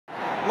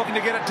looking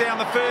to get it down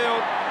the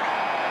field.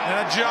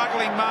 And a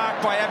juggling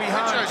mark by Abby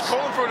Holmes. Richo's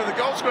calling for it in the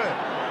goal square.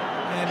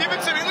 And give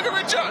it to me. Look at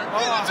Richo.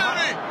 Give it to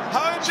me.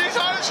 Holmes. She's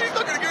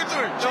not going to give it to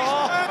him.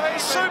 A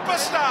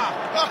superstar.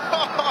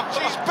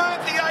 She's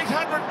burnt the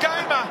 800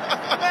 gamer.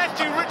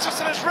 Matthew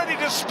Richardson is ready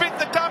to spit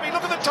the dummy.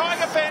 Look at the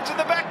Tiger fans in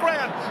the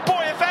background.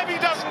 Boy, if Abby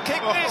doesn't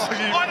kick this,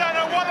 I don't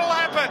know what will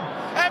happen.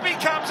 Abby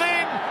comes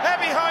in.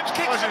 Abby Holmes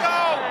kicks the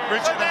goal.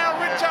 So now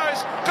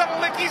Richo's got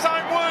to lick his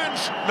own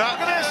wounds. Look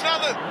at this.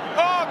 Another.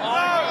 Oh,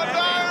 no.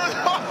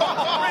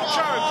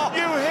 Richo,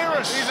 you hear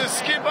us. He's a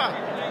skipper.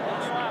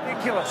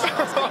 Ridiculous.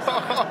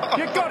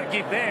 You've got to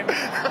give them.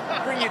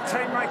 Bring your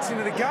teammates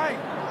into the game.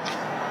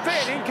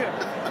 Fair dinkum.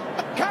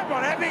 Come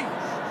on, Abby.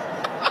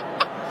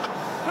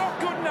 Not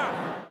good enough.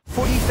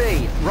 Footy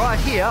feed right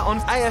here on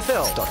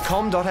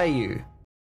afl.com.au.